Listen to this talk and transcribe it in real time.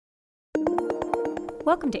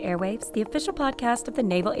Welcome to Airwaves, the official podcast of the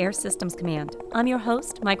Naval Air Systems Command. I'm your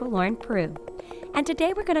host, Michael Lauren Peru. And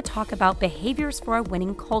today we're going to talk about behaviors for a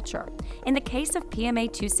winning culture. In the case of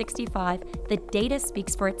PMA 265, the data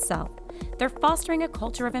speaks for itself. They're fostering a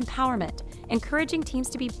culture of empowerment, encouraging teams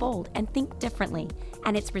to be bold and think differently,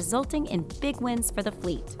 and it's resulting in big wins for the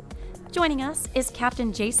fleet. Joining us is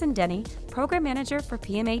Captain Jason Denny, Program Manager for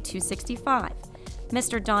PMA 265,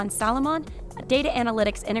 Mr. Don Salomon, Data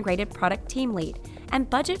Analytics Integrated Product Team Lead, and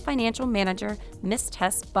Budget Financial Manager, Ms.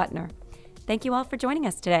 Tess Butner. Thank you all for joining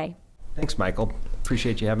us today. Thanks, Michael.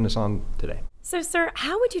 Appreciate you having us on today. So, sir,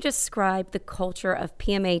 how would you describe the culture of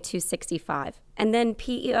PMA 265 and then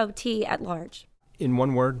PEOT at large? In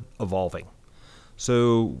one word, evolving.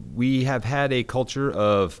 So we have had a culture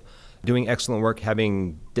of doing excellent work,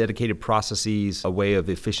 having dedicated processes, a way of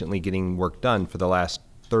efficiently getting work done for the last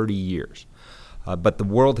 30 years. But the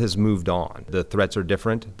world has moved on. The threats are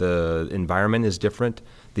different. The environment is different.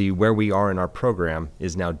 Where we are in our program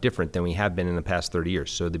is now different than we have been in the past 30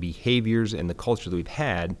 years. So the behaviors and the culture that we've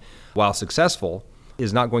had, while successful,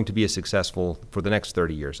 is not going to be as successful for the next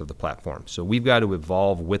 30 years of the platform. So we've got to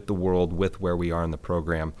evolve with the world, with where we are in the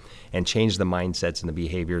program, and change the mindsets and the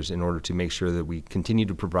behaviors in order to make sure that we continue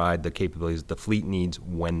to provide the capabilities the fleet needs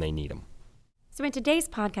when they need them. So in today's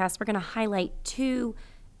podcast, we're going to highlight two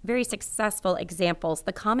very successful examples,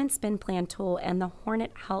 the Common Spin Plan tool and the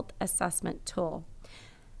Hornet Health Assessment tool.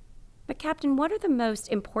 But Captain, what are the most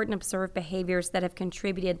important observed behaviors that have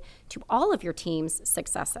contributed to all of your team's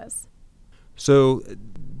successes? So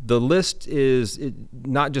the list is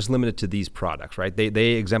not just limited to these products, right?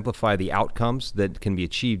 They exemplify the outcomes that can be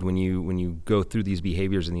achieved when you go through these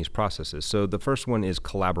behaviors and these processes. So the first one is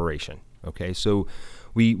collaboration. Okay, so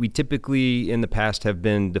we typically in the past have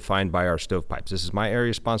been defined by our stovepipes. This is my area of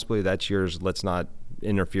responsibility, that's yours, let's not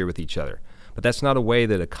interfere with each other. But that's not a way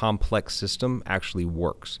that a complex system actually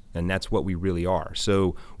works, and that's what we really are.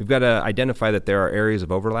 So we've got to identify that there are areas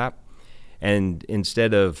of overlap, and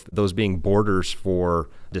instead of those being borders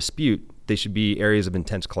for dispute, they should be areas of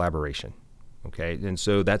intense collaboration. Okay, and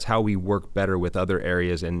so that's how we work better with other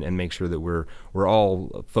areas and make sure that we're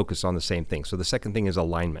all focused on the same thing. So the second thing is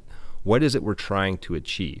alignment. What is it we're trying to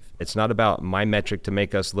achieve? It's not about my metric to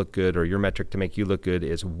make us look good or your metric to make you look good.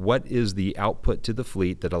 It's what is the output to the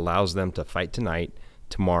fleet that allows them to fight tonight,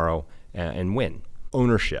 tomorrow, and win.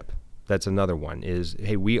 Ownership, that's another one, is,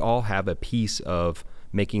 hey, we all have a piece of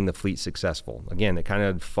making the fleet successful. Again, it kind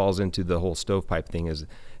of falls into the whole stovepipe thing is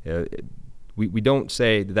we don't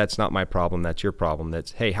say that's not my problem, that's your problem.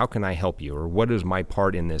 That's, hey, how can I help you? Or what is my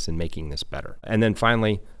part in this in making this better? And then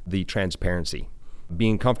finally, the transparency.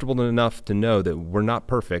 Being comfortable enough to know that we're not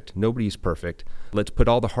perfect, nobody's perfect. Let's put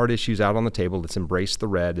all the hard issues out on the table. Let's embrace the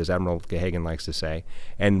red, as Admiral Gahagan likes to say,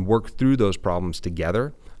 and work through those problems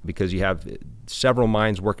together, because you have several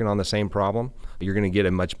minds working on the same problem. You're going to get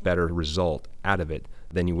a much better result out of it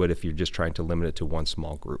than you would if you're just trying to limit it to one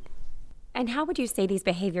small group. And how would you say these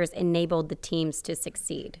behaviors enabled the teams to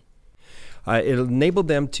succeed? It enabled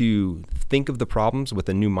them to think of the problems with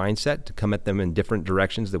a new mindset, to come at them in different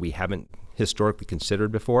directions that we haven't historically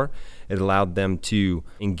considered before. It allowed them to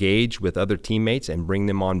engage with other teammates and bring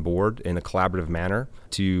them on board in a collaborative manner,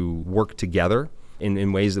 to work together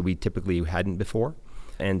in ways that we typically hadn't before.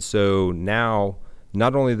 And so now,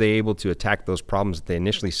 not only are they able to attack those problems that they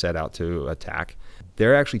initially set out to attack,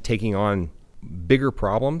 they're actually taking on bigger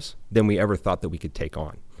problems than we ever thought that we could take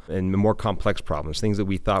on, and more complex problems, things that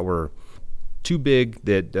we thought were too big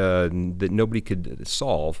that nobody could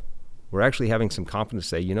solve. We're actually having some confidence to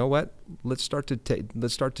say, you know what, let's start to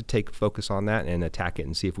take focus on that and attack it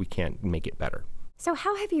and see if we can't make it better. So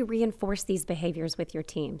how have you reinforced these behaviors with your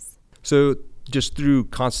teams? So just through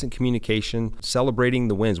constant communication, celebrating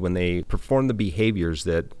the wins when they perform the behaviors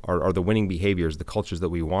that are the winning behaviors, the cultures that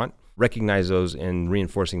we want, recognize those and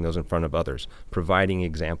reinforcing those in front of others, providing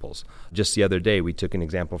examples. Just the other day, we took an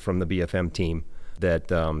example from the BFM team that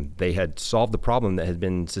they had solved the problem that had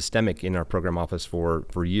been systemic in our program office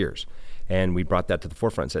for years. And we brought that to the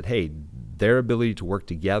forefront and said, hey, their ability to work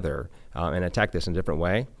together and attack this in a different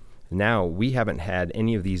way, now we haven't had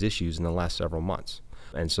any of these issues in the last several months.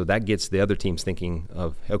 And so that gets the other teams thinking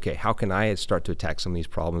of, okay, how can I start to attack some of these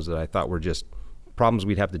problems that I thought were just problems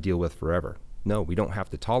we'd have to deal with forever? No, we don't have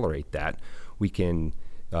to tolerate that. We can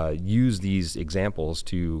use these examples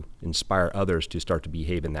to inspire others to start to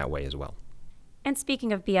behave in that way as well. And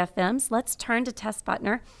speaking of BFMs, let's turn to Tess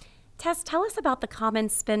Butner. Tess, tell us about the Common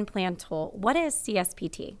Spin Plan tool. What is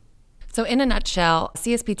CSPT? So in a nutshell,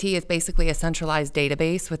 CSPT is basically a centralized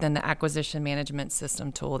database within the Acquisition Management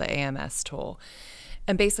System tool, the AMS tool.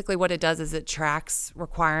 And basically what it does is it tracks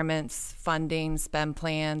requirements, funding, spend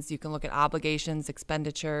plans. You can look at obligations,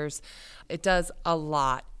 expenditures. It does a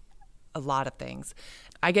lot of things.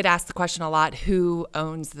 I get asked the question a lot, who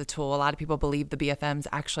owns the tool? A lot of people believe the BFMs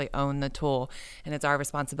actually own the tool and it's our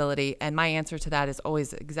responsibility. And my answer to that is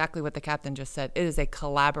always exactly what the captain just said. It is a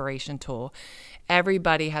collaboration tool.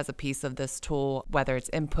 Everybody has a piece of this tool, whether it's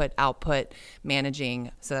input, output,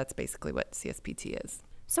 managing. So that's basically what CSPT is.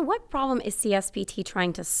 So what problem is CSPT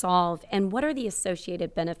trying to solve, and what are the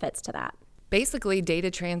associated benefits to that? Basically, data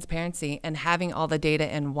transparency and having all the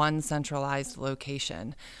data in one centralized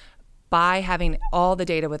location. By having all the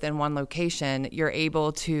data within one location, you're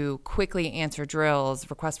able to quickly answer drills,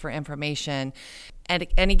 requests for information.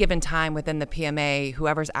 At any given time within the PMA,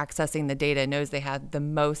 whoever's accessing the data knows they have the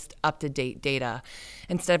most up-to-date data.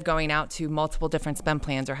 Instead of going out to multiple different spend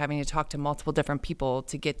plans or having to talk to multiple different people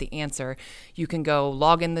to get the answer, you can go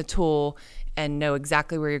log in the tool and know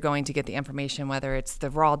exactly where you're going to get the information, whether it's the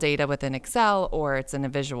raw data within Excel or it's in a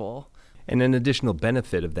visual. And an additional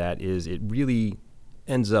benefit of that is it really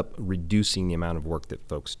ends up reducing the amount of work that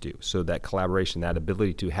folks do. So that collaboration, that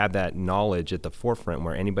ability to have that knowledge at the forefront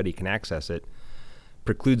where anybody can access it,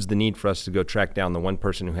 precludes the need for us to go track down the one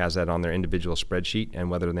person who has that on their individual spreadsheet and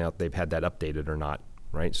whether or not they've had that updated or not,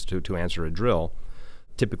 right? So to answer a drill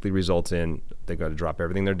typically results in they got to drop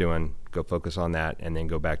everything they're doing, go focus on that, and then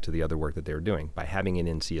go back to the other work that they were doing. By having it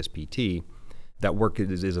in CSPT, that work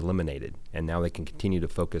is eliminated, and now they can continue to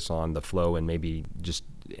focus on the flow and maybe just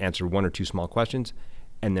answer one or two small questions,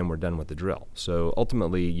 and then we're done with the drill. So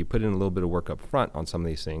ultimately, you put in a little bit of work up front on some of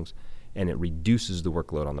these things, and it reduces the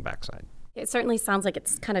workload on the backside. It certainly sounds like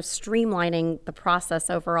it's kind of streamlining the process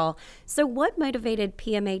overall. So what motivated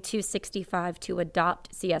PMA 265 to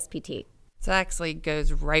adopt CSPT? So that actually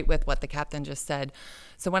goes right with what the captain just said.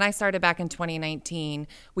 So when I started back in 2019,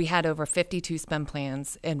 we had over 52 spend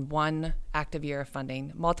plans in one active year of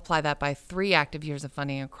funding. Multiply that by 3 active years of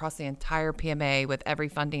funding across the entire PMA with every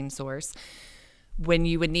funding source. When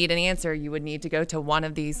you would need an answer, you would need to go to one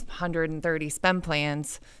of these 130 spend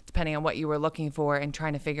plans, depending on what you were looking for, and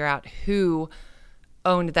trying to figure out who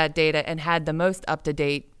owned that data and had the most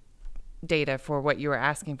up-to-date data for what you were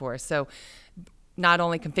asking for. So not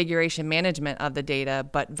only configuration management of the data,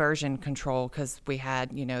 but version control, because we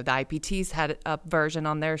had, the IPTs had a version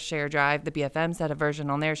on their share drive, the BFMs had a version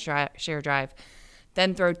on their share drive.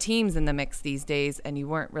 Then throw Teams in the mix these days, and you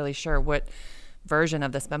weren't really sure what version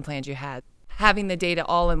of the spend plans you had. Having the data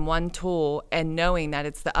all in one tool and knowing that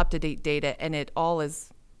it's the up-to-date data and it all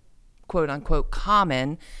is quote-unquote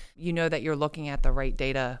common, you know that you're looking at the right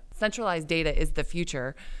data. Centralized data is the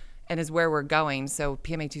future and is where we're going. So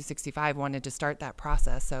PMA 265 wanted to start that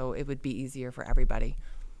process so it would be easier for everybody.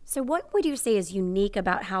 So what would you say is unique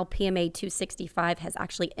about how PMA 265 has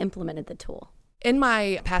actually implemented the tool? In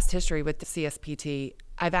my past history with the CSPT,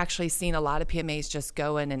 I've actually seen a lot of PMAs just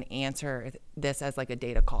go in and answer this as like a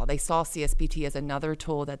data call. They saw CSPT as another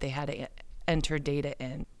tool that they had to enter data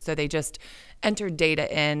in. So they just entered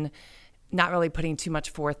data in, not really putting too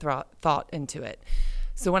much thought into it.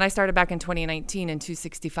 So when I started back in 2019 in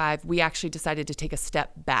 265, we actually decided to take a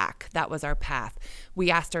step back. That was our path.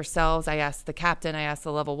 We asked ourselves, I asked the captain, I asked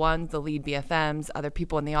the level ones, the lead BFMs, other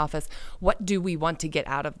people in the office, what do we want to get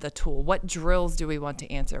out of the tool? What drills do we want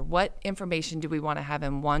to answer? What information do we want to have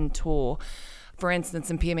in one tool? For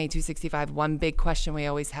instance, in PMA 265, one big question we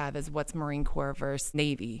always have is what's Marine Corps versus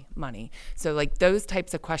Navy money? So like those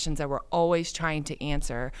types of questions that we're always trying to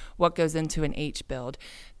answer, what goes into an H build?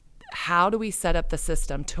 How do we set up the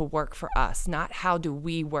system to work for us, not how do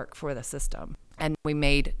we work for the system? And we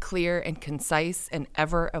made clear and concise and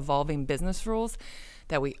ever-evolving business rules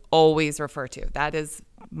that we always refer to. That is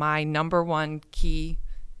my number one key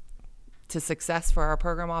to success for our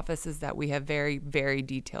program office, is that we have very, very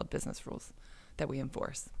detailed business rules that we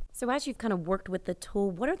enforce. So as you've kind of worked with the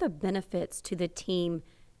tool, what are the benefits to the team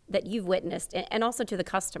that you've witnessed and also to the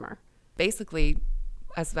customer? Basically,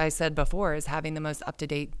 as I said before, is having the most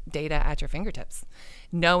up-to-date data at your fingertips.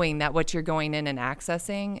 Knowing that what you're going in and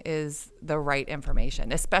accessing is the right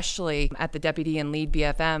information, especially at the deputy and lead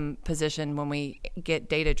BFM position when we get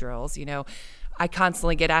data drills. I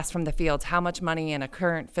constantly get asked from the fields, how much money in a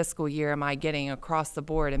current fiscal year am I getting across the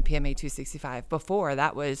board in PMA 265? Before,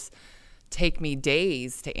 that was take me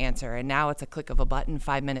days to answer, and now it's a click of a button,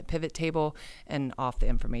 5-minute pivot table, and off the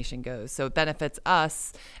information goes. So it benefits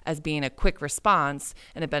us as being a quick response,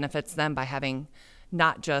 and it benefits them by having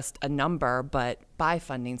not just a number, but by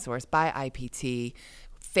funding source, by IPT,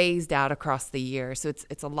 phased out across the year. So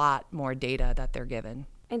it's a lot more data that they're given.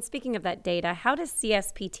 And speaking of that data, how does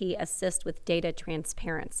CSPT assist with data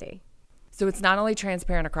transparency? So it's not only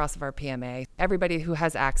transparent across our PMA. Everybody who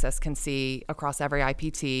has access can see across every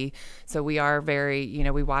IPT. So we are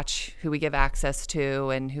we watch who we give access to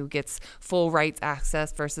and who gets full rights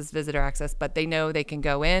access versus visitor access, but they know they can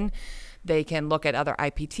go in. They can look at other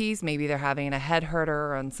IPTs. Maybe they're having a head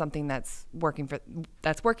herder on something that's working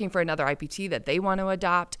for another IPT that they want to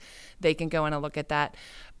adopt. They can go in and look at that.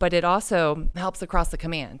 But it also helps across the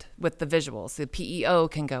command with the visuals. The PEO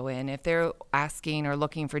can go in if they're asking or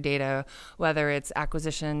looking for data, whether it's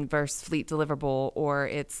acquisition versus fleet deliverable or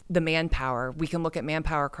it's the manpower. We can look at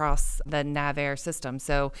manpower across the NavAir system.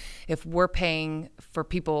 So if we're paying for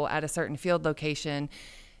people at a certain field location,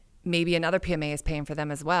 maybe another PMA is paying for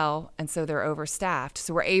them as well, and so they're overstaffed.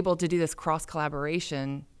 So we're able to do this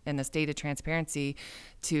cross-collaboration and this data transparency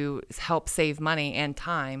to help save money and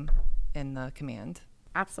time in the command.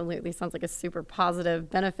 Absolutely. Sounds like a super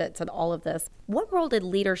positive benefit to all of this. What role did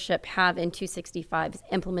leadership have in 265's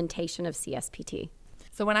implementation of CSPT?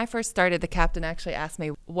 So when I first started, the captain actually asked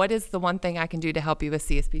me, what is the one thing I can do to help you with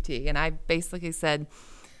CSPT? And I basically said,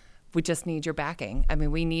 we just need your backing. I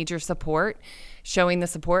mean, we need your support. Showing the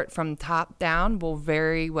support from top down will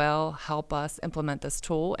very well help us implement this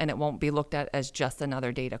tool, and it won't be looked at as just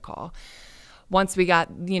another data call. Once we got,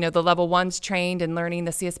 the level ones trained and learning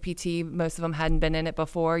the CSPT, most of them hadn't been in it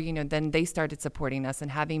before, then they started supporting us and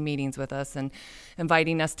having meetings with us and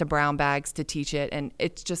inviting us to brown bags to teach it. And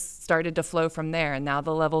it just started to flow from there. And now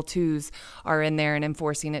the level twos are in there and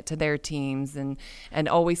enforcing it to their teams and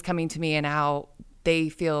always coming to me and how they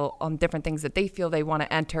feel on different things that they feel they want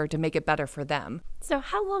to enter to make it better for them. So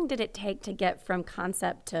how long did it take to get from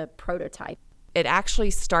concept to prototype? It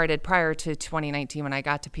actually started prior to 2019 when I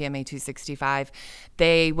got to PMA 265.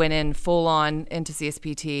 They went in full on into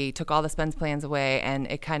CSPT, took all the spends plans away, and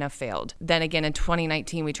it kind of failed. Then again in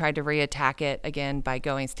 2019, we tried to reattack it again by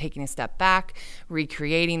taking a step back,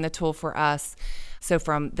 recreating the tool for us. So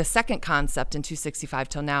from the second concept in 265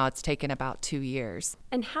 till now, it's taken about 2 years.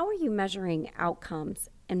 And how are you measuring outcomes?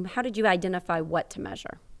 And how did you identify what to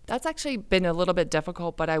measure? That's actually been a little bit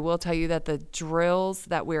difficult, but I will tell you that the drills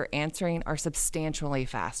that we're answering are substantially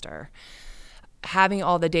faster. Having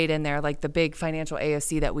all the data in there, like the big financial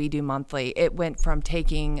AOC that we do monthly, it went from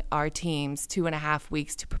taking our teams 2.5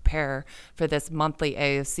 weeks to prepare for this monthly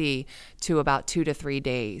AOC to about 2 to 3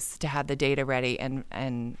 days to have the data ready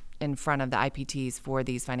and in front of the IPTs for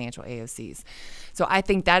these financial AOCs. So I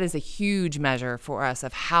think that is a huge measure for us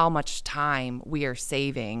of how much time we are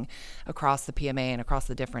saving across the PMA and across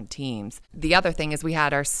the different teams. The other thing is we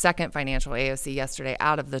had our second financial AOC yesterday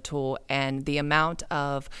out of the tool, and the amount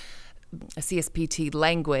of CSPT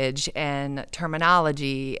language and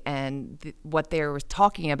terminology and what they were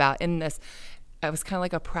talking about in this, I was kind of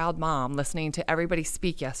like a proud mom listening to everybody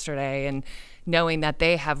speak yesterday and knowing that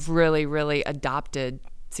they have really, really adopted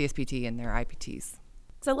CSPT in their IPTs.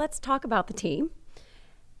 So let's talk about the team.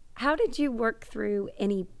 How did you work through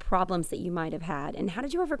any problems that you might have had, and how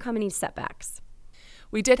did you overcome any setbacks?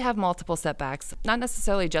 We did have multiple setbacks, not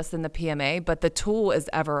necessarily just in the PMA, but the tool is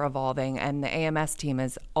ever evolving and the AMS team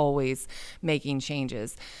is always making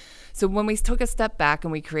changes. So when we took a step back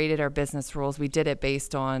and we created our business rules, we did it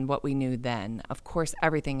based on what we knew then. Of course,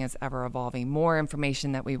 everything is ever evolving, more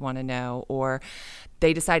information that we want to know, or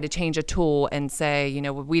they decide to change a tool and say,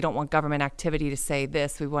 we don't want government activity to say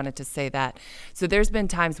this, we want it to say that. So there's been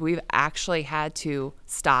times we've actually had to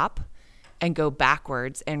stop and go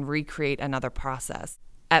backwards and recreate another process.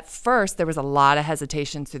 At first, there was a lot of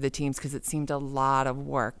hesitation through the teams because it seemed a lot of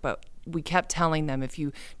work, but we kept telling them if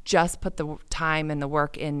you just put the time and the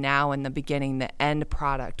work in now in the beginning, the end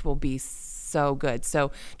product will be so good.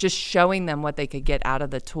 So just showing them what they could get out of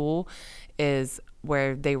the tool is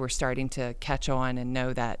where they were starting to catch on and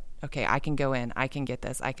know that, okay, I can go in, I can get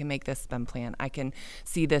this, I can make this spend plan, I can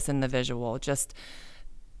see this in the visual. Just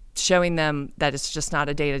showing them that it's just not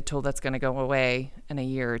a data tool that's going to go away in a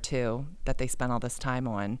year or two that they spent all this time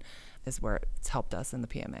on is where it's helped us in the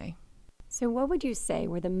PMA. So what would you say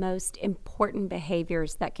were the most important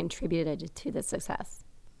behaviors that contributed to the success?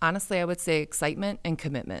 Honestly, I would say excitement and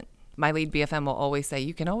commitment. My lead BFM will always say,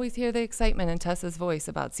 you can always hear the excitement in Tessa's voice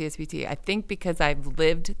about CSPT. I think because I've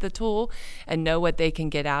lived the tool and know what they can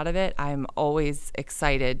get out of it, I'm always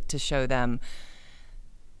excited to show them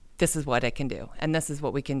this is what it can do, and this is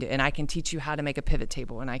what we can do. And I can teach you how to make a pivot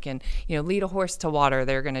table, and I can, lead a horse to water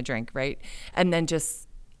they're going to drink, right? And then just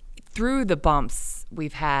through the bumps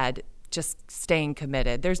we've had, just staying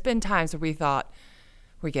committed. There's been times where we thought,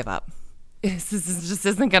 we give up. This just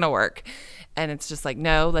isn't going to work. And it's just like,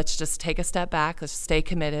 no, let's just take a step back. Let's stay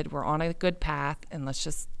committed. We're on a good path, and let's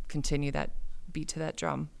just continue that beat to that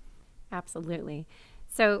drum. Absolutely.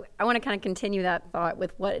 So I want to kind of continue that thought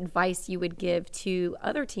with what advice you would give to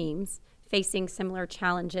other teams facing similar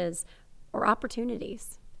challenges or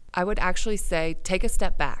opportunities. I would actually say take a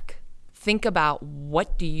step back. Think about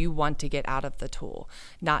what do you want to get out of the tool,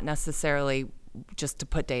 not necessarily just to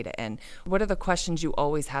put data in. What are the questions you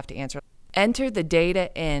always have to answer? Enter the data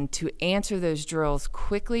in to answer those drills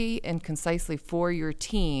quickly and concisely for your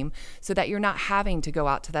team so that you're not having to go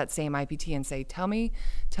out to that same IPT and say, tell me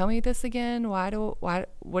this again.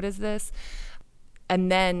 What is this? And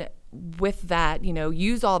then with that,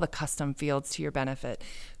 use all the custom fields to your benefit.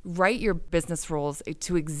 Write your business rules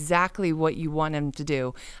to exactly what you want them to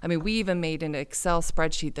do. I mean, we even made an Excel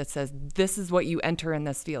spreadsheet that says, this is what you enter in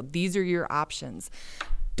this field. These are your options.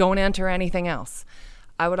 Don't enter anything else.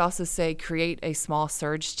 I would also say create a small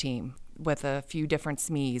surge team with a few different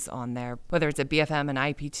SMEs on there, whether it's a BFM, an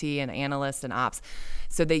IPT, an analyst, an ops,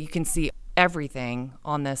 so that you can see everything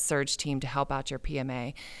on this surge team to help out your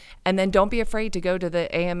PMA. And then don't be afraid to go to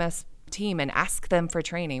the AMS team and ask them for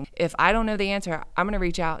training. If I don't know the answer, I'm going to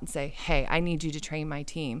reach out and say, hey, I need you to train my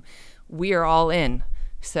team. We are all in.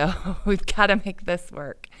 So we've got to make this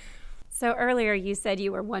work. So earlier you said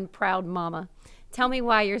you were one proud mama. Tell me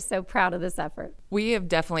why you're so proud of this effort. We have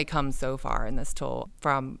definitely come so far in this tool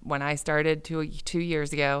from when I started 2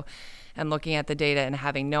 years ago and looking at the data and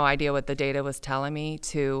having no idea what the data was telling me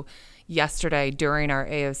to yesterday during our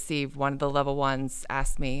AOC, one of the level ones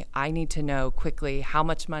asked me, I need to know quickly how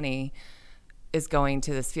much money is going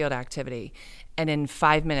to this field activity. And in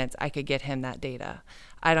 5 minutes, I could get him that data.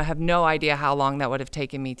 I don't have no idea how long that would have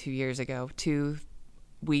taken me 2 years ago, 2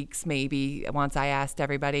 weeks maybe, once I asked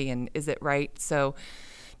everybody, and is it right? So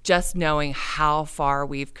just knowing how far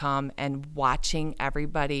we've come and watching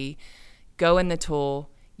everybody go in the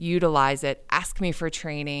tool, utilize it, ask me for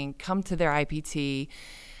training, come to their IPT,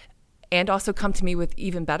 and also come to me with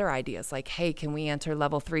even better ideas like, hey, can we enter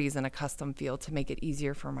level 3s in a custom field to make it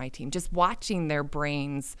easier for my team? Just watching their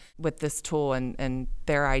brains with this tool and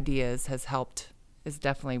their ideas is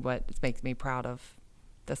definitely what makes me proud of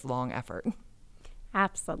this long effort.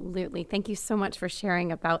 Absolutely. Thank you so much for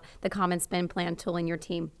sharing about the Common Spend Plan tool in your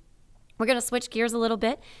team. We're going to switch gears a little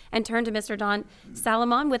bit and turn to Mr. Don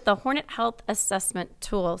Salomon with the Hornet Health Assessment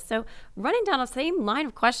Tool. So running down the same line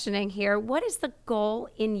of questioning here, what is the goal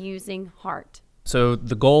in using HEART? So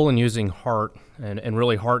the goal in using HEART, and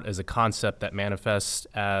really HEART is a concept that manifests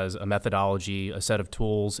as a methodology, a set of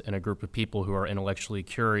tools, and a group of people who are intellectually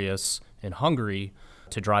curious and hungry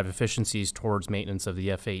to drive efficiencies towards maintenance of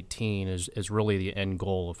the F-18 is really the end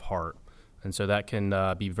goal of HEART. And so that can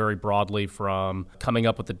be very broadly from coming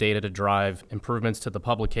up with the data to drive improvements to the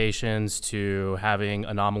publications to having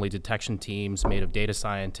anomaly detection teams made of data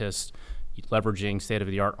scientists leveraging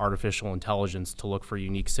state-of-the-art artificial intelligence to look for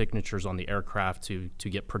unique signatures on the aircraft to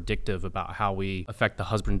get predictive about how we affect the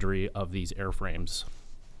husbandry of these airframes.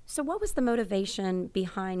 So what was the motivation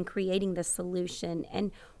behind creating this solution,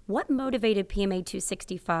 and what motivated PMA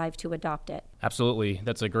 265 to adopt it? Absolutely.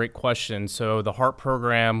 That's a great question. So the HEART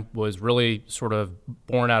program was really sort of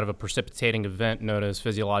born out of a precipitating event known as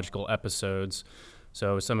physiological episodes.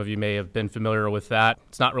 So some of you may have been familiar with that.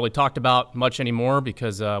 It's not really talked about much anymore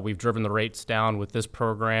because we've driven the rates down with this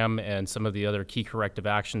program and some of the other key corrective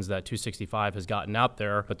actions that 265 has gotten out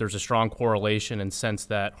there. But there's a strong correlation and sense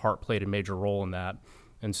that HEART played a major role in that.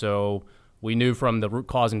 And so we knew from the root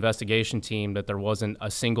cause investigation team that there wasn't a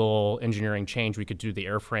single engineering change we could do to the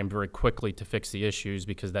airframe very quickly to fix the issues,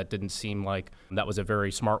 because that didn't seem like that was a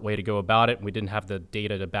very smart way to go about it. We didn't have the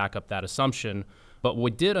data to back up that assumption. But what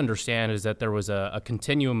we did understand is that there was a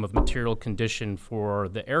continuum of material condition for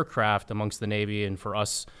the aircraft amongst the Navy and for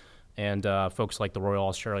us and folks like the Royal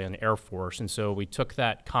Australian Air Force. And so we took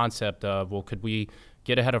that concept of, well, could we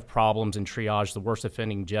get ahead of problems and triage the worst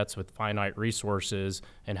offending jets with finite resources,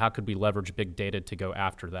 and how could we leverage big data to go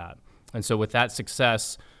after that? And so with that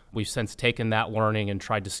success, we've since taken that learning and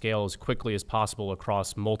tried to scale as quickly as possible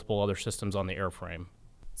across multiple other systems on the airframe.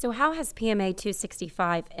 So how has PMA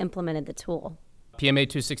 265 implemented the tool? PMA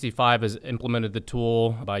 265 has implemented the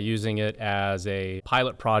tool by using it as a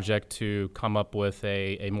pilot project to come up with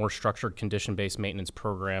a more structured condition-based maintenance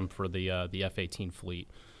program for the F-18 fleet.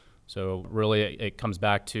 So really it comes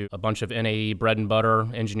back to a bunch of NAE bread and butter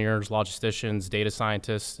engineers, logisticians, data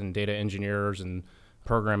scientists, and data engineers and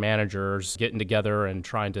program managers getting together and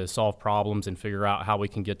trying to solve problems and figure out how we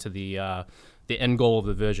can get to the end goal of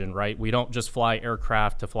the vision, right? We don't just fly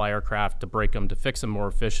aircraft to break them, to fix them more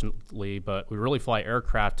efficiently, but we really fly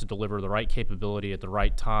aircraft to deliver the right capability at the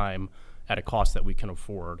right time at a cost that we can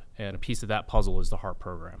afford. And a piece of that puzzle is the HEART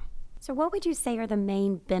program. So what would you say are the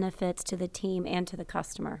main benefits to the team and to the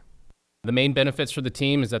customer? The main benefits for the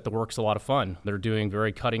team is that the work's a lot of fun. They're doing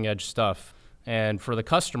very cutting edge stuff. And for the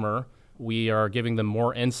customer, we are giving them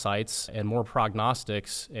more insights and more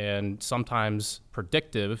prognostics and sometimes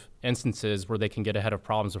predictive instances where they can get ahead of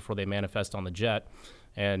problems before they manifest on the jet.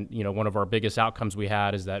 And, one of our biggest outcomes we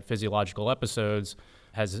had is that physiological episodes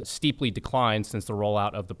has steeply declined since the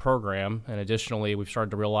rollout of the program. And additionally, we've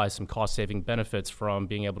started to realize some cost-saving benefits from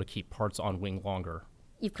being able to keep parts on wing longer.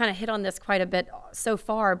 You've kind of hit on this quite a bit so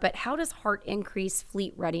far, but how does HART increase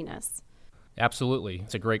fleet readiness? Absolutely.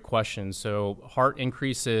 It's a great question. So HART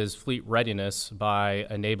increases fleet readiness by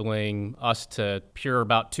enabling us to peer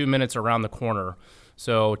about 2 minutes around the corner.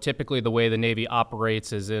 So typically the way the Navy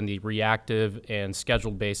operates is in the reactive and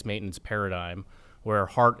scheduled-based maintenance paradigm, where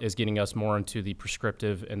HART is getting us more into the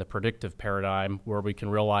prescriptive and the predictive paradigm, where we can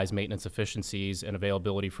realize maintenance efficiencies and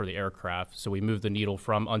availability for the aircraft. So we move the needle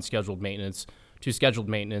from unscheduled maintenance to scheduled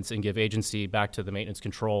maintenance and give agency back to the maintenance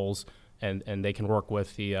controls, and they can work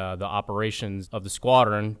with the operations of the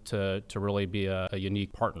squadron to really be a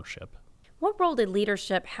unique partnership. What role did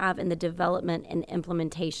leadership have in the development and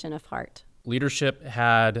implementation of HART? Leadership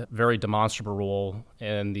had a very demonstrable role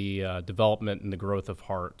in the development and the growth of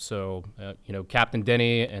HART. So, Captain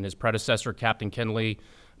Denny and his predecessor, Captain Kinley,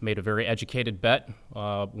 made a very educated bet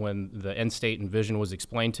when the end state and vision was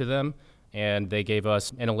explained to them, and they gave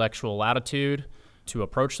us intellectual latitude to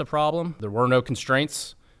approach the problem. There were no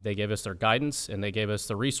constraints. They gave us their guidance, and they gave us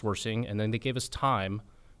the resourcing, and then they gave us time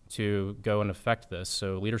to go and affect this.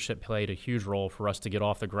 So leadership played a huge role for us to get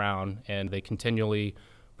off the ground, and they continually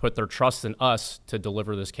put their trust in us to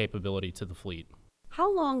deliver this capability to the fleet.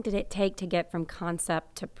 How long did it take to get from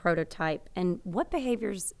concept to prototype, and what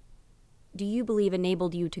behaviors do you believe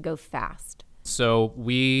enabled you to go fast? So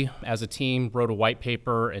we, as a team, wrote a white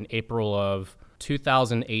paper in April of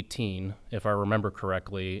 2018, if I remember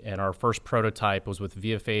correctly, and our first prototype was with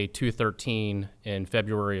VFA 213 in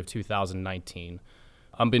February of 2019.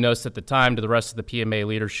 Unbeknownst at the time to the rest of the PMA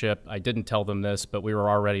leadership, I didn't tell them this, but we were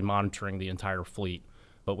already monitoring the entire fleet.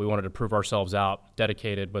 But we wanted to prove ourselves out,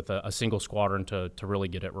 dedicated with a single squadron to really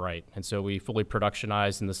get it right. And so we fully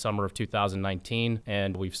productionized in the summer of 2019,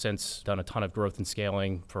 and we've since done a ton of growth and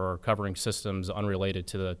scaling for covering systems unrelated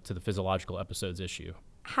to the physiological episodes issue.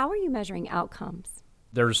 How are you measuring outcomes?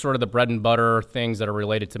 There's sort of the bread and butter things that are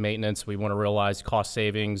related to maintenance. We want to realize cost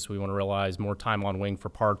savings. We want to realize more time on wing for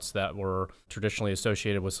parts that were traditionally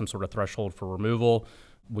associated with some sort of threshold for removal.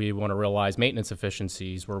 We want to realize maintenance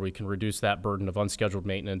efficiencies where we can reduce that burden of unscheduled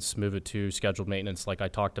maintenance, move it to scheduled maintenance like I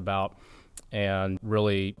talked about, and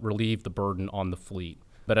really relieve the burden on the fleet.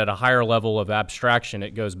 But at a higher level of abstraction,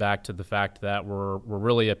 it goes back to the fact that we're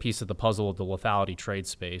really a piece of the puzzle of the lethality trade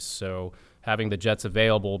space. So having the jets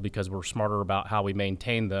available because we're smarter about how we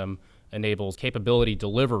maintain them enables capability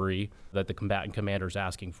delivery that the combatant commander is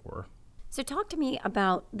asking for. So talk to me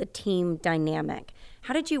about the team dynamic.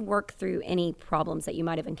 How did you work through any problems that you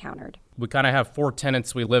might have encountered? We kind of have 4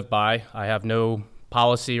 tenets we live by. I have no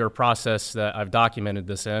policy or process that I've documented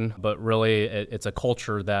this in, but really it's a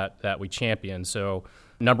culture that we champion. So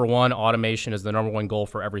number one, automation is the number one goal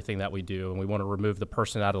for everything that we do, and we want to remove the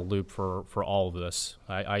person out of the loop for all of this.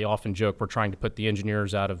 I often joke we're trying to put the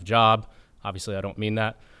engineers out of job. Obviously, I don't mean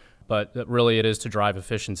that, but really it is to drive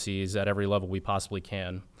efficiencies at every level we possibly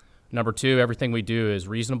can. Number two, everything we do is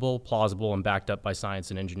reasonable, plausible, and backed up by science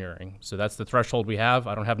and engineering. So that's the threshold we have.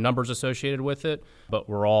 I don't have numbers associated with it, but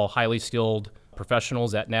we're all highly skilled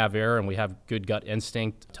professionals at NavAir, and we have good gut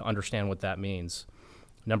instinct to understand what that means.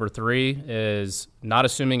 Number three is not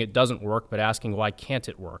assuming it doesn't work, but asking why can't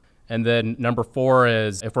it work? And then number four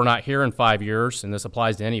is if we're not here in 5 years, and this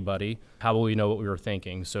applies to anybody, how will we know what we were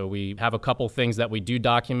thinking? So we have a couple things that we do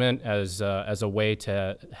document as a way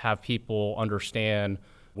to have people understand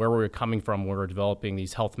where we're coming from when we're developing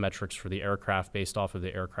these health metrics for the aircraft based off of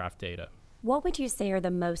the aircraft data. What would you say are the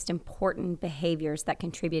most important behaviors that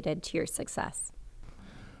contributed to your success?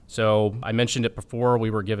 So I mentioned it before,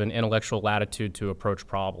 we were given intellectual latitude to approach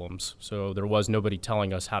problems. So there was nobody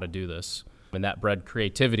telling us how to do this. And that bred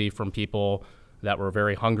creativity from people that were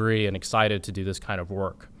very hungry and excited to do this kind of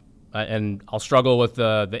work. And I'll struggle with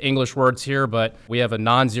the English words here, but we have a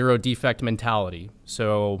non-zero defect mentality.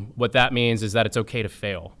 So what that means is that it's okay to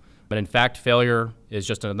fail. But in fact, failure is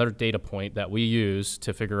just another data point that we use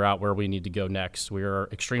to figure out where we need to go next. We are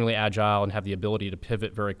extremely agile and have the ability to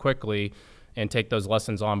pivot very quickly and take those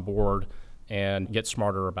lessons on board and get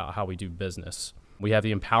smarter about how we do business. We have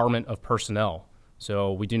the empowerment of personnel.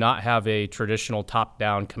 So we do not have a traditional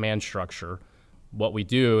top-down command structure. What we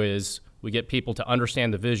do is We get people to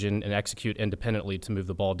understand the vision and execute independently to move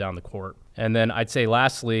the ball down the court. And then I'd say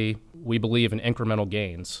lastly, we believe in incremental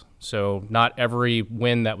gains. So not every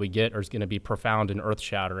win that we get is going to be profound and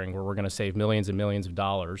earth-shattering where we're going to save millions and millions of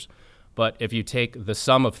dollars. But if you take the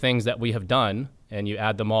sum of things that we have done and you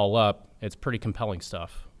add them all up, it's pretty compelling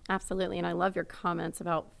stuff. Absolutely. And I love your comments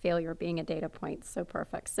about failure being a data point. So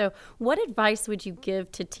perfect. So what advice would you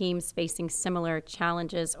give to teams facing similar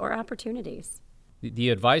challenges or opportunities? The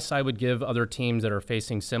advice I would give other teams that are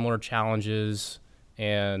facing similar challenges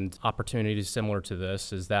and opportunities similar to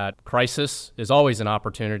this is that crisis is always an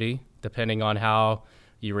opportunity, depending on how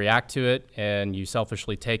you react to it and you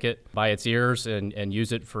selfishly take it by its ears and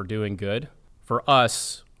use it for doing good. For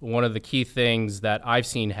us, one of the key things that I've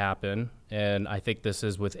seen happen, and I think this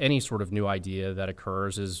is with any sort of new idea that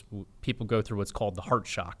occurs, is people go through what's called the heart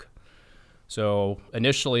shock. So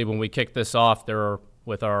initially, when we kicked this off,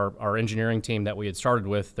 with our engineering team that we had started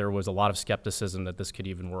with, there was a lot of skepticism that this could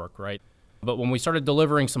even work, right? But when we started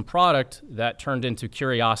delivering some product, that turned into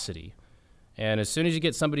curiosity. And as soon as you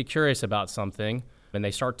get somebody curious about something and they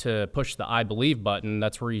start to push the I believe button,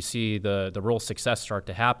 that's where you see the real success start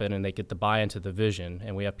to happen and they get to buy into the vision.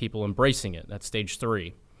 And we have people embracing it. That's stage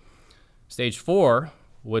 3. Stage 4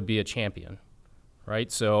 would be a champion.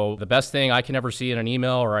 Right? So the best thing I can ever see in an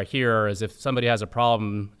email or I hear is if somebody has a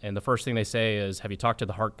problem and the first thing they say is, have you talked to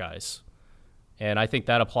the Heart guys? And I think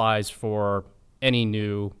that applies for any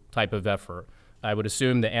new type of effort. I would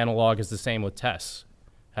assume the analog is the same with tests.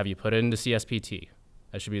 Have you put it into CSPT?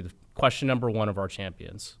 That should be the question number 1 of our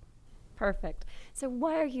champions. Perfect. So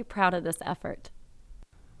why are you proud of this effort?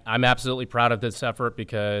 I'm absolutely proud of this effort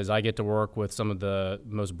because I get to work with some of the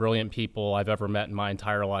most brilliant people I've ever met in my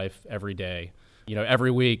entire life every day. You know, every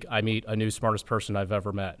week I meet a new smartest person I've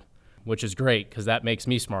ever met, which is great because that makes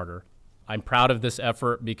me smarter. I'm proud of this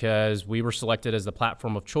effort because we were selected as the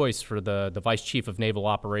platform of choice for the Vice Chief of Naval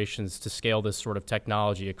Operations to scale this sort of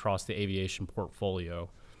technology across the aviation portfolio.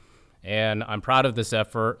 And I'm proud of this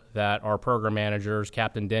effort that our program managers,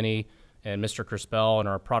 Captain Denny and Mr. Crispell, and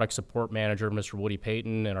our product support manager, Mr. Woody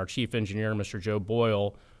Payton, and our chief engineer, Mr. Joe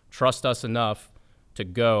Boyle, trust us enough to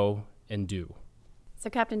go and do. So,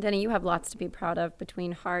 Captain Denny, you have lots to be proud of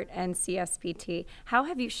between Heart and CSPT. How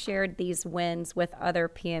have you shared these wins with other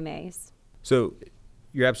PMAs? So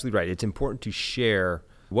you're absolutely right. It's important to share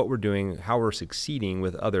what we're doing, how we're succeeding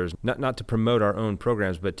with others, not to promote our own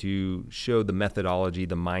programs, but to show the methodology,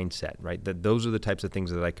 the mindset, right? That those are the types of things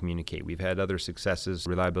that I communicate. We've had other successes,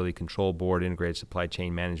 Reliability Control Board, Integrated Supply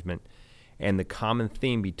Chain Management, and the common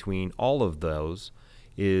theme between all of those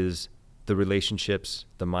is the relationships,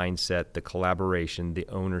 the mindset, the collaboration, the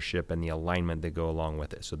ownership, and the alignment that go along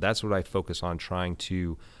with it. So that's what I focus on trying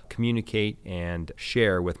to communicate and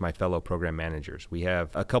share with my fellow program managers. We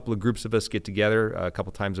have a couple of groups of us get together a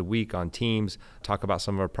couple times a week on teams, talk about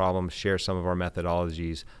some of our problems, share some of our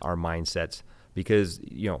methodologies, our mindsets, because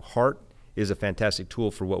Heart is a fantastic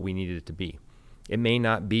tool for what we need it to be. It may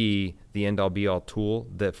not be the end-all be-all tool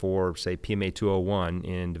that for, say, PMA 201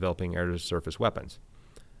 in developing air-to-surface weapons.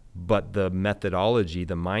 But the methodology,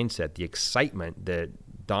 the mindset, the excitement that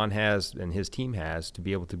Don has and his team has to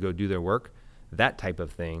be able to go do their work, that type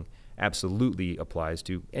of thing absolutely applies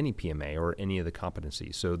to any PMA or any of the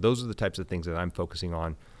competencies. So those are the types of things that I'm focusing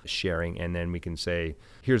on sharing, and then we can say,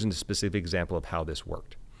 here's a specific example of how this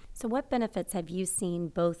worked. So what benefits have you seen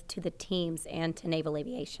both to the teams and to naval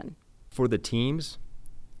aviation? For the teams,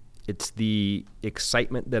 it's the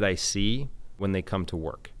excitement that I see when they come to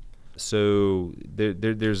work. So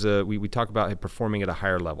we talk about performing at a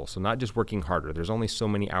higher level. So not just working harder. There's only so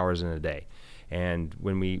many hours in a day. And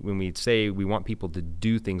when we say we want people to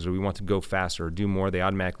do things or we want to go faster or do more, they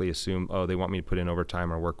automatically assume, oh, they want me to put in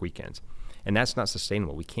overtime or work weekends. And that's not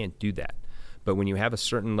sustainable. We can't do that. But when you have a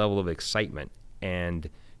certain level of excitement and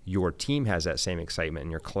your team has that same excitement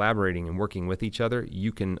and you're collaborating and working with each other,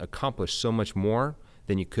 you can accomplish so much more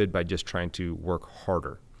than you could by just trying to work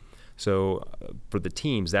harder. So for the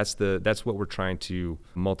teams, that's what we're trying to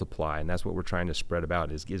multiply, and that's what we're trying to spread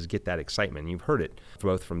about is get that excitement. And you've heard it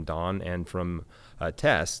both from Don and from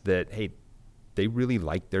Tess that, hey, they really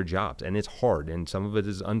like their jobs, and it's hard, and some of it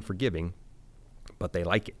is unforgiving, but they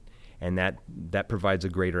like it, and that provides a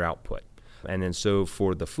greater output. And then so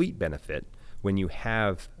for the fleet benefit, when you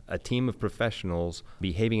have a team of professionals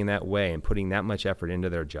behaving in that way and putting that much effort into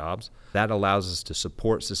their jobs, that allows us to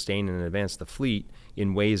support, sustain, and advance the fleet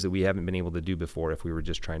in ways that we haven't been able to do before if we were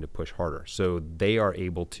just trying to push harder. So they are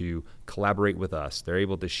able to collaborate with us. They're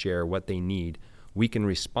able to share what they need. We can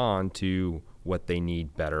respond to what they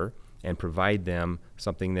need better and provide them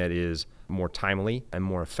something that is more timely and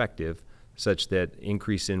more effective such that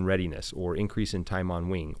increase in readiness or increase in time on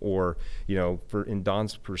wing, or, in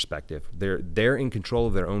Don's perspective, they're in control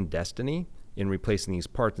of their own destiny in replacing these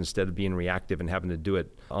parts instead of being reactive and having to do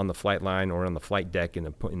it on the flight line or on the flight deck in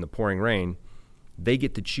the pouring rain. They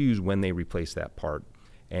get to choose when they replace that part,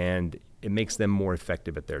 and it makes them more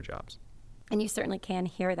effective at their jobs. And you certainly can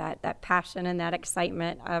hear that passion and that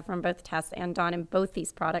excitement from both Tess and Don in both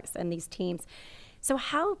these products and these teams. So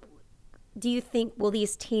how do you think will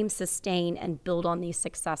these teams sustain and build on these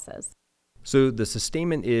successes? So the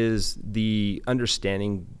sustainment is the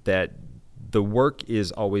understanding that the work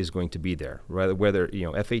is always going to be there, whether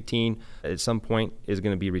F-18 at some point is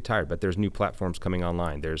going to be retired, but there's new platforms coming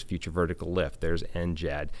online. There's Future Vertical Lift, there's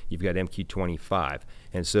NGAD, you've got MQ-25.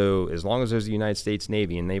 And so as long as there's the United States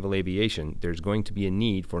Navy and naval aviation, there's going to be a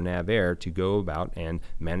need for NavAir to go about and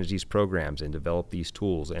manage these programs and develop these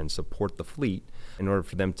tools and support the fleet in order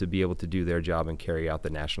for them to be able to do their job and carry out the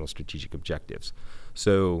national strategic objectives.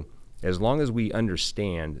 So as long as we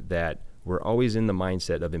understand that we're always in the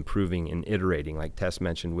mindset of improving and iterating, like Tess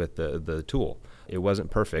mentioned with the tool. It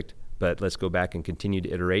wasn't perfect, but let's go back and continue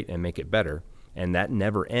to iterate and make it better. And that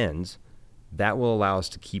never ends. That will allow us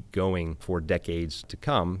to keep going for decades to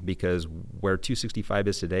come, because where 265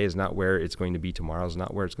 is today is not where it's going to be tomorrow, is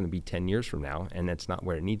not where it's going to be 10 years from now, and that's not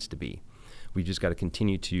where it needs to be. We've just got to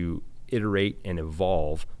continue to iterate and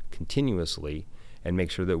evolve continuously and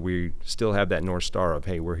make sure that we still have that North Star of,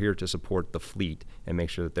 hey, we're here to support the fleet and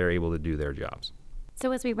make sure that they're able to do their jobs.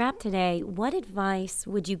 So as we wrap today, what advice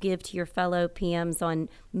would you give to your fellow PMs on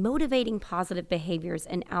motivating positive behaviors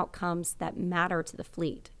and outcomes that matter to the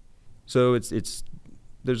fleet? So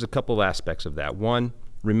there's a couple of aspects of that. One,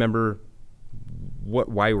 remember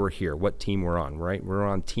why we're here, what team we're on, right? We're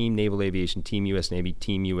on Team Naval Aviation, Team U.S. Navy,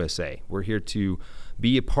 Team USA. We're here to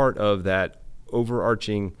be a part of that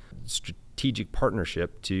overarching strategic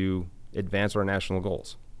partnership to advance our national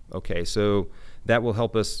goals. Okay, so that will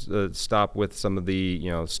help us stop with some of the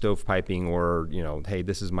stovepiping or hey,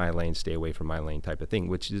 this is my lane, stay away from my lane type of thing,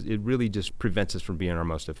 which it really just prevents us from being our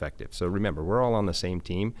most effective. So remember, we're all on the same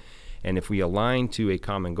team, and if we align to a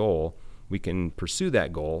common goal, we can pursue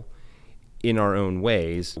that goal in our own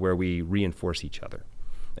ways where we reinforce each other.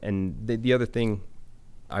 And the other thing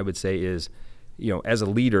I would say is, as a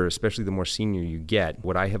leader, especially the more senior you get,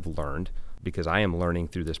 what I have learned, because I am learning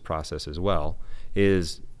through this process as well,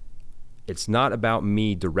 is it's not about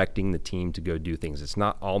me directing the team to go do things. It's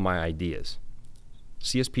not all my ideas.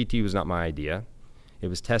 CSPT was not my idea. It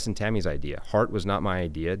was Tess and Tammy's idea. HART was not my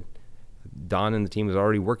idea. Don and the team was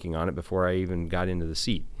already working on it before I even got into the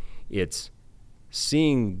seat. It's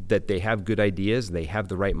seeing that they have good ideas, they have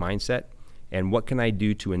the right mindset, and what can I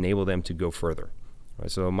do to enable them to go further?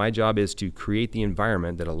 So my job is to create the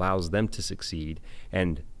environment that allows them to succeed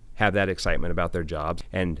and have that excitement about their jobs,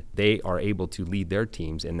 and they are able to lead their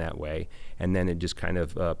teams in that way, and then it just kind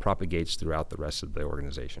of propagates throughout the rest of the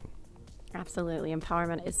organization. Absolutely.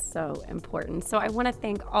 Empowerment is so important. So I want to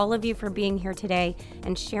thank all of you for being here today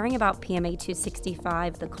and sharing about PMA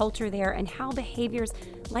 265, the culture there, and how behaviors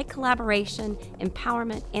like collaboration,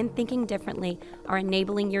 empowerment, and thinking differently are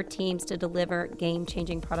enabling your teams to deliver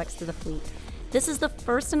game-changing products to the fleet. This is the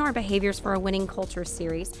first in our Behaviors for a Winning Culture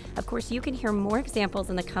series. Of course, you can hear more examples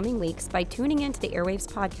in the coming weeks by tuning into the Airwaves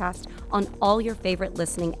podcast on all your favorite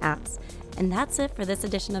listening apps. And that's it for this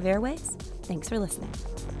edition of Airwaves. Thanks for listening.